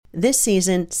This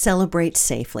season, celebrate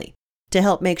safely. To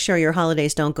help make sure your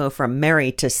holidays don't go from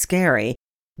merry to scary,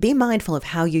 be mindful of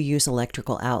how you use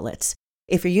electrical outlets.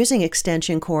 If you're using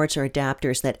extension cords or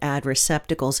adapters that add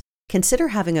receptacles, consider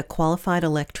having a qualified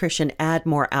electrician add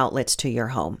more outlets to your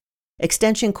home.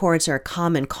 Extension cords are a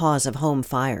common cause of home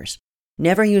fires.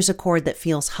 Never use a cord that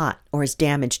feels hot or is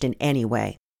damaged in any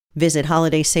way. Visit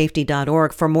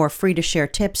holidaysafety.org for more free-to-share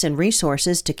tips and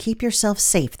resources to keep yourself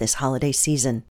safe this holiday season.